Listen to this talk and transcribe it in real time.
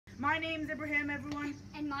My name's Ibrahim, everyone.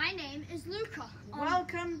 And my name is Luca.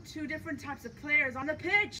 Welcome to different types of players on the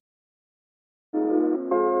pitch.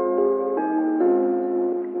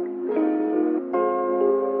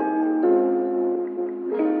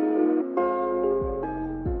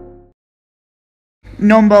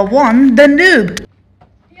 Number 1, the noob.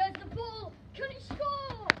 He has the ball. Can he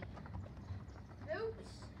score?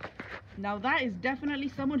 Oops. Now that is definitely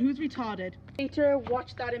someone who's retarded. Later,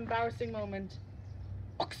 watch that embarrassing moment.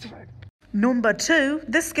 Oxford. Number 2,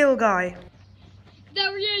 the skill guy.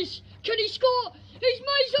 There he is. Can he score? He's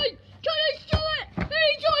amazing. Can he do it?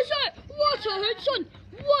 He does it. What a hit, son.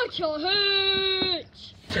 What a hit.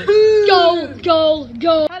 Goal, goal,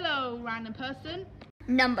 goal. Hello, random person.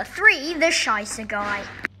 Number 3, the Scheisse guy.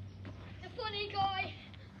 The funny guy.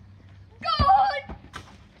 Go on.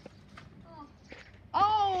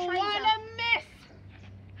 Oh, Scheiße. what a miss.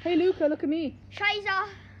 Hey, Luca, look at me. Scheiße.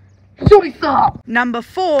 Number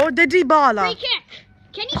 4, the Dybala. Free kick.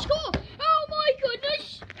 Can he score? Oh my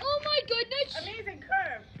goodness. Oh my goodness. Amazing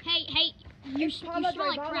curve. Hey, you smell like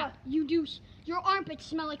crap. You do. Your armpits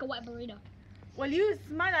smell like a wet burrito. Well, you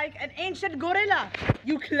smell like an ancient gorilla,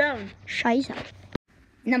 you clown. Scheisse.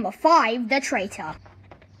 Number 5, the traitor.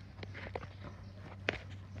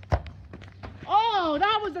 Oh,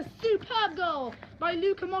 that was a superb goal by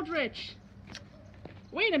Luka Modric.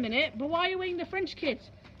 Wait a minute, but why are you wearing the French kit?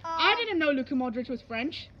 I didn't know Luka Modric was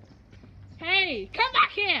French. Hey, come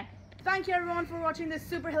back here. Thank you everyone for watching this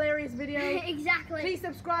super hilarious video. Exactly. Please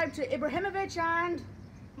subscribe to Ibrahimovic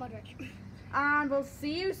Modric. and we'll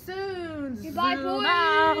see you soon. Goodbye, Zoom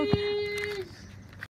out. boys.